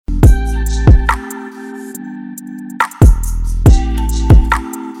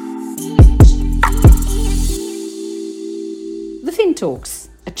Talks,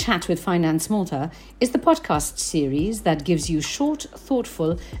 a chat with Finance Malta, is the podcast series that gives you short,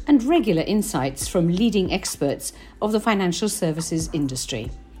 thoughtful and regular insights from leading experts of the financial services industry.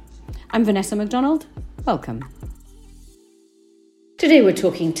 I'm Vanessa MacDonald. Welcome. Today we're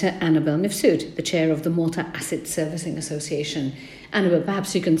talking to Annabel Mifsud, the chair of the Malta Asset Servicing Association. Annabel,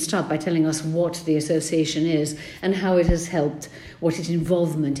 perhaps you can start by telling us what the association is and how it has helped, what its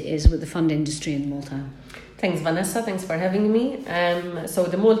involvement is with the fund industry in Malta. Thanks, Vanessa. Thanks for having me. So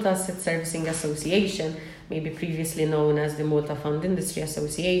the Malta Asset Servicing Association, maybe previously known as the Malta Fund Industry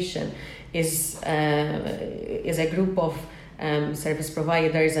Association, is a group of service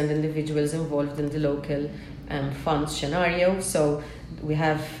providers and individuals involved in the local fund scenario. So we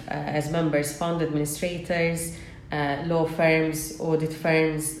have as members fund administrators, law firms, audit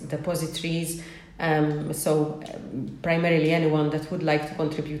firms, depositories. So primarily anyone that would like to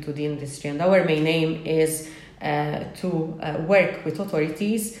contribute to the industry. And our main aim is to work with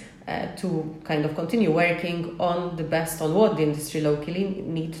authorities to kind of continue working on what the industry locally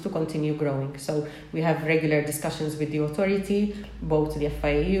needs to continue growing. So we have regular discussions with the authority, both the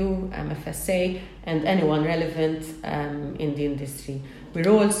FIU, MFSA, and anyone relevant in the industry. We're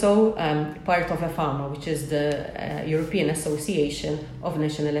also part of EFAMA, which is the European Association of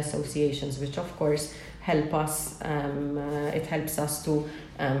National Associations, which of course help us. It helps us to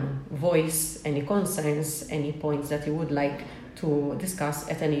voice any concerns, any points that you would like to discuss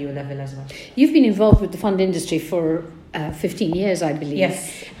at an EU level as well. You've been involved with the fund industry for 15 years, I believe.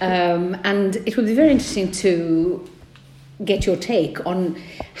 Yes. And it would be very interesting to get your take on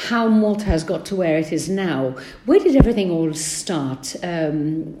how Malta has got to where it is now. Where did everything all start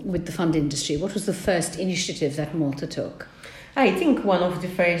with the fund industry? What was the first initiative that Malta took? I think one of the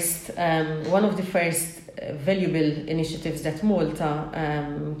first valuable initiatives that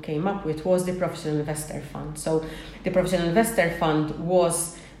Malta came up with was the Professional Investor Fund. So the Professional Investor Fund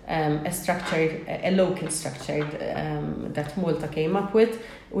was a local structure that Malta came up with,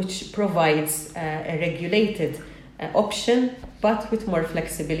 which provides a regulated option, but with more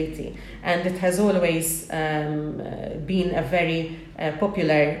flexibility. And it has always been a very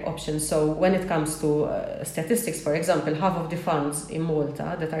popular option. So when it comes to statistics, for example, half of the funds in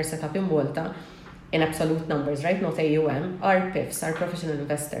Malta that are set up in Malta, in absolute numbers, right, not AUM, are PIFs, are professional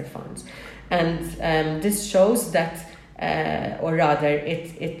investor funds. And this shows that, or rather,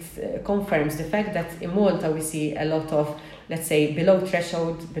 it confirms the fact that in Malta we see a lot of, let's say, below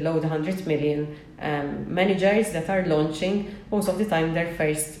threshold, below the 100 million managers that are launching most of the time their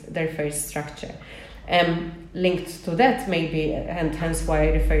first structure. Linked to that, maybe, and hence why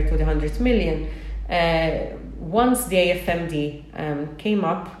I refer to the 100 million, once the AFMD came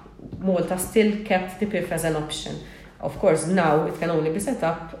up, Malta still kept the PIF as an option. Of course, now it can only be set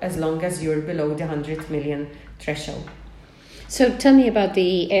up as long as you're below the 100 million threshold. So tell me about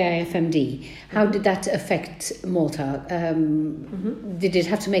the AIFMD. How did that affect Malta? Did it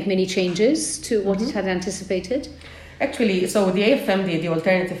have to make many changes to what it had anticipated? Actually, so the AFMD, the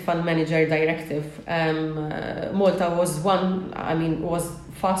Alternative Fund Manager Directive, Malta was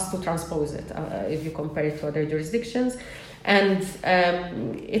fast to transpose it if you compare it to other jurisdictions. And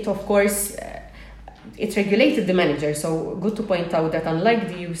it, of course, it regulated the manager. So good to point out that unlike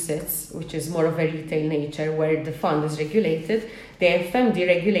the UCITS, which is more of a retail nature where the fund is regulated, the AFMD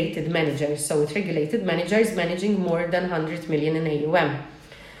regulated managers. So it regulated managers managing more than 100 million in AUM.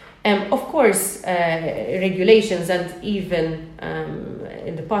 Of course, regulations and even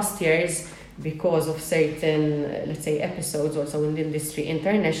in the past years, because of certain, let's say, episodes also in the industry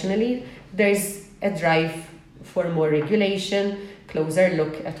internationally, there's a drive for more regulation, closer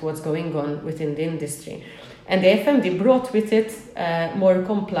look at what's going on within the industry. And the FMD brought with it more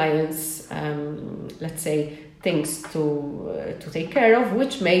compliance, let's say, things to take care of,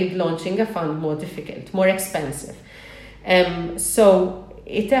 which made launching a fund more difficult, more expensive. So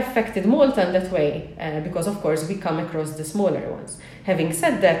it affected Malta in that way, because of course we come across the smaller ones. Having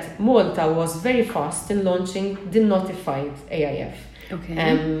said that, Malta was very fast in launching the notified AIF. Okay.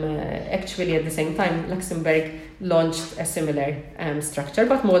 Actually, at the same time, Luxembourg launched a similar structure,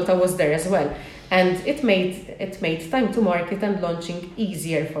 but Malta was there as well. And it made time to market and launching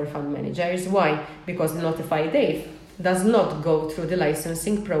easier for fund managers. Why? Because the notified AIF does not go through the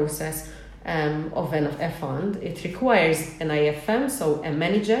licensing process of a fund. It requires an IFM, so a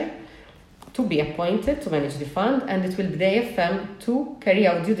manager, to be appointed to manage the fund, and it will be the IFM to carry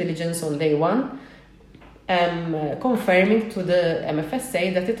out due diligence on day one, confirming to the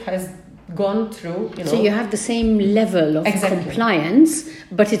MFSA that it has gone through, So you have the same level of exactly. compliance,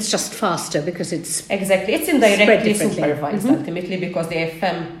 but it's just faster because it's... Exactly. It's indirectly supervised ultimately because the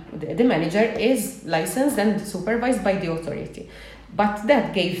FM, the manager, is licensed and supervised by the authority. But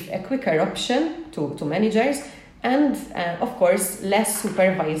that gave a quicker option to managers, and of course less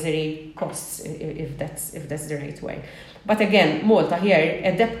supervisory costs, if that's the right way. But again, Malta here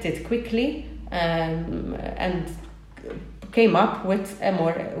adapted quickly and came up with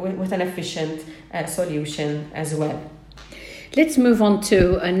an efficient solution as well. Let's move on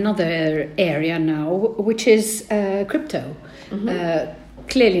to another area now, which is crypto.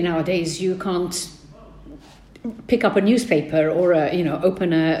 Clearly nowadays you can't pick up a newspaper or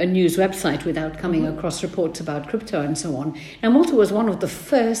open a news website without coming across reports about crypto and so on. Now Malta was one of the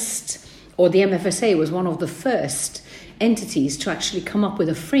first, or the MFSA was one of the first entities to actually come up with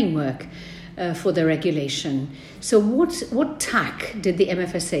a framework for the regulation. So what tack did the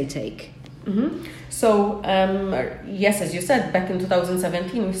MFSA take? So yes, as you said, back in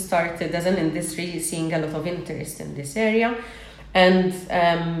 2017 we started as an industry seeing a lot of interest in this area.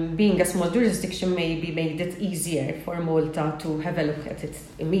 And being a small jurisdiction maybe made it easier for Malta to have a look at it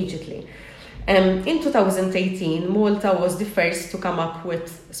immediately. In 2018, Malta was the first to come up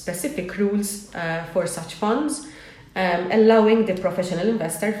with specific rules for such funds, allowing the professional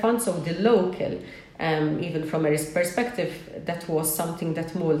investor fund, so the local, even from a risk perspective, that was something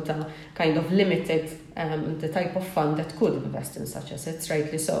that Malta kind of limited the type of fund that could invest in such assets,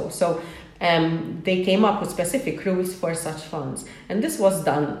 rightly so. So they came up with specific rules for such funds. And this was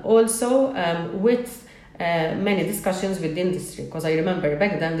done also with many discussions with the industry, because I remember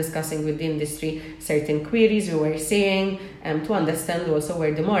back then discussing with the industry certain queries we were seeing to understand also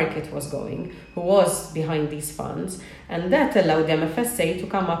where the market was going, who was behind these funds. And that allowed the MFSA to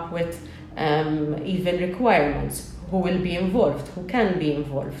come up with even requirements, who will be involved, who can be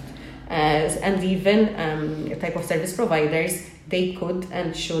involved, and even a type of service providers they could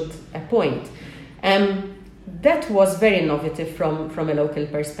and should appoint. That was very innovative from a local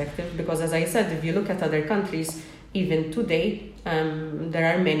perspective, because as I said, if you look at other countries, even today,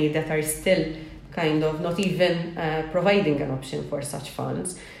 there are many that are still kind of not even providing an option for such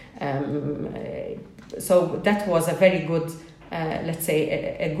funds. So that was a very good, let's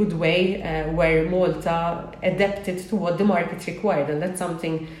say, a good way where Malta adapted to what the market required, and that's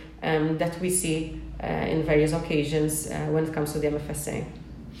something that we see in various occasions when it comes to the MFSA.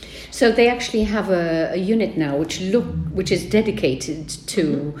 So they actually have a unit now which is dedicated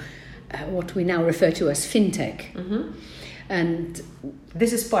to what we now refer to as fintech. And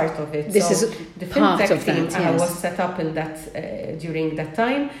this is part of it. This so is the part fintech of team that, yes. was set up in that during that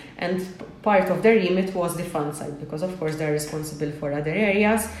time, and part of their remit was the fund side, because of course they're responsible for other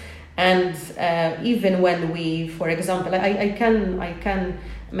areas. And even when we, for example, I can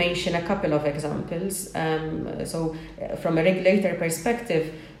mention a couple of examples. So from a regulator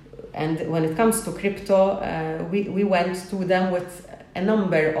perspective, and when it comes to crypto, we went to them with a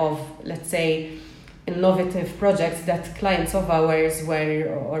number of, let's say, innovative projects that clients of ours were,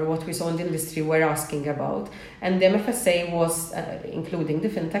 or what we saw in the industry, were asking about. And the MFSA was, including the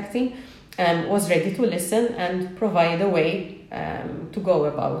fintech team, was ready to listen and provide a way to go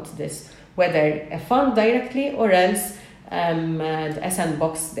about this, whether a fund directly or else a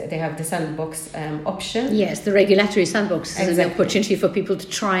sandbox. They have the sandbox option. Yes, the regulatory sandbox is an opportunity for people to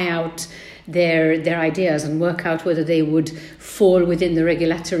try out their ideas and work out whether they would fall within the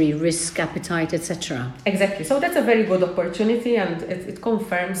regulatory risk appetite, etc. Exactly. So that's a very good opportunity, and it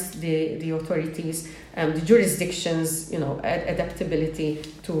confirms the authorities, the jurisdictions, adaptability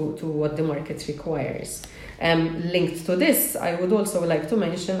to what the market requires. Linked to this, I would also like to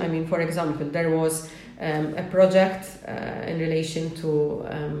mention, for example, there was a project in relation to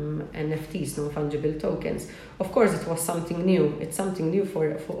NFTs, non-fungible tokens. Of course, it was something new. It's something new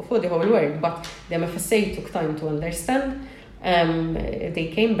for the whole world, but the MFSA took time to understand.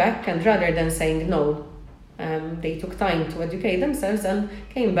 They came back, and rather than saying no, they took time to educate themselves and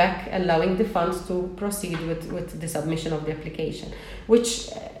came back, allowing the funds to proceed with the submission of the application. Which,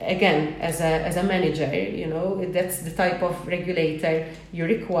 again, as a manager, that's the type of regulator you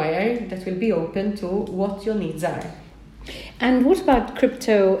require that will be open to what your needs are. And what about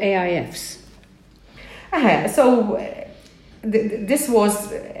crypto AIFs? So this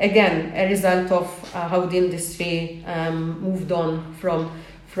was, again, a result of how the industry moved on from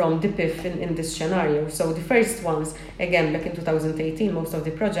the PIF in this scenario. So the first ones, again, back in 2018, most of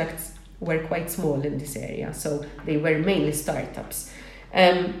the projects were quite small in this area, so they were mainly startups.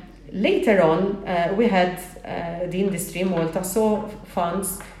 Later on, we had the industry in Malta saw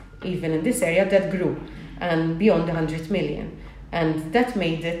funds, even in this area, that grew and beyond 100 million. And that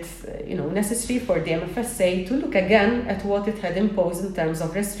made it necessary for the MFSA to look again at what it had imposed in terms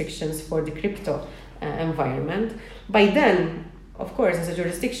of restrictions for the crypto environment. By then, of course, as a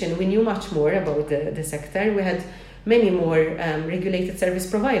jurisdiction, we knew much more about the sector. We had many more regulated service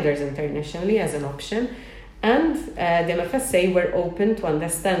providers internationally as an option. And the MFSA were open to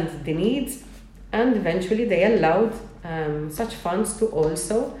understand the needs, and eventually they allowed such funds to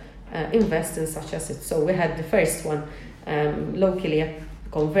also invest in such assets. So we had the first one locally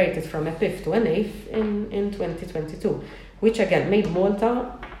converted from a PIF to an AIF in 2022, which again made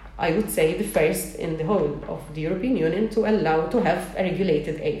Malta, I would say, the first in the whole of the European Union to allow to have a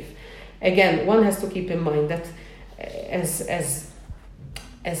regulated AIF. Again, one has to keep in mind that as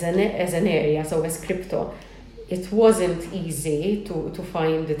an area, so as crypto, it wasn't easy to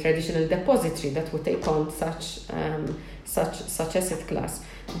find the traditional depository that would take on such asset class.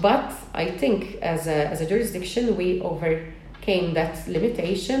 But I think as a jurisdiction we overcame that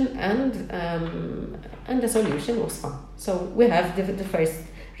limitation, and the solution was fun. So we have the first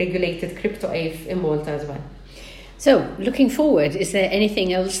regulated crypto AIF in Malta as well. So looking forward, is there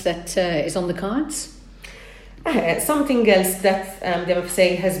anything else that is on the cards? Something else that the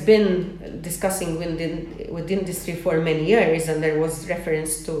MFSA has been discussing with the industry for many years, and there was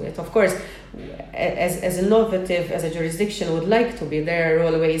reference to it. Of course, as innovative as a jurisdiction would like to be, there are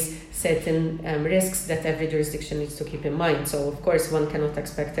always certain risks that every jurisdiction needs to keep in mind. So, of course, one cannot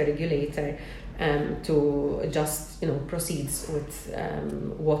expect a regulator to just proceed with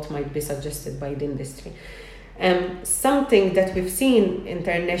what might be suggested by the industry. Something that we've seen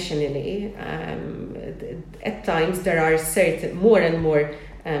internationally, at times there are certain more and more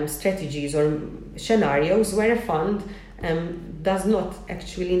strategies or scenarios where a fund does not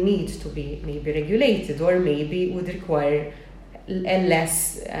actually need to be maybe regulated, or maybe would require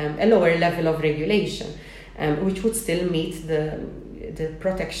a lower level of regulation, which would still meet the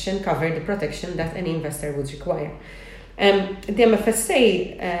protection that any investor would require. The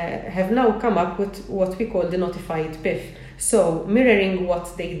MFSA have now come up with what we call the notified PIF. So mirroring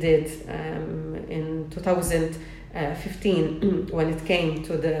what they did in 2015 when it came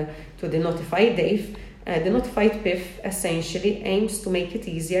to the notified AIF, the notified PIF essentially aims to make it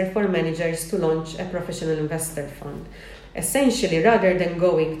easier for managers to launch a professional investor fund. Essentially, rather than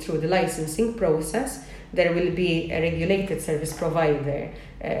going through the licensing process, there will be a regulated service provider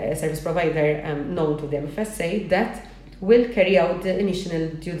known to the MFSA that will carry out the initial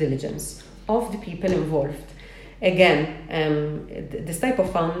due diligence of the people involved. Again, this type of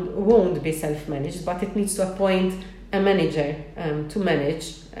fund won't be self-managed, but it needs to appoint a manager to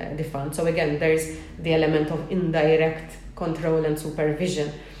manage the fund. So again, there's the element of indirect control and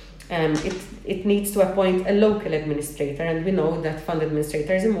supervision. It needs to appoint a local administrator, and we know that fund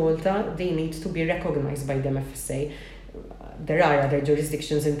administrators in Malta, they need to be recognized by the MFSA. There are other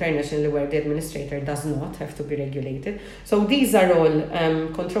jurisdictions internationally where the administrator does not have to be regulated. So these are all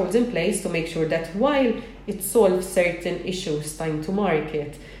controls in place to make sure that while it solves certain issues, time to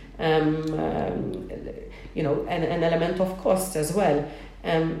market, an element of cost as well.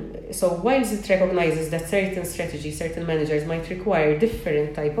 So whilst it recognizes that certain strategies, certain managers might require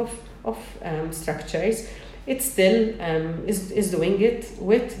different type of structures, it still is doing it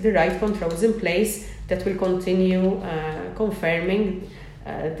with the right controls in place that will continue confirming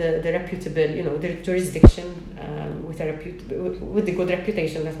the reputable, the jurisdiction with the good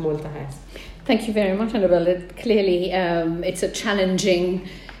reputation that Malta has. Thank you very much, Annabelle. Clearly, it's a challenging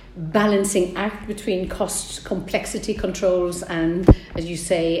balancing act between cost, complexity, controls, and, as you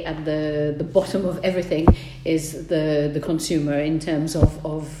say, at the bottom of everything is the consumer in terms of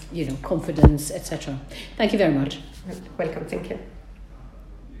confidence, etc. Thank you very much. Welcome. Thank you.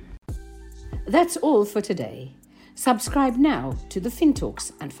 That's all for today. Subscribe now to the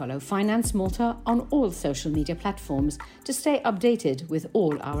FinTalks and follow Finance Malta on all social media platforms to stay updated with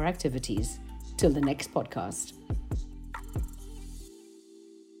all our activities. Till the next podcast.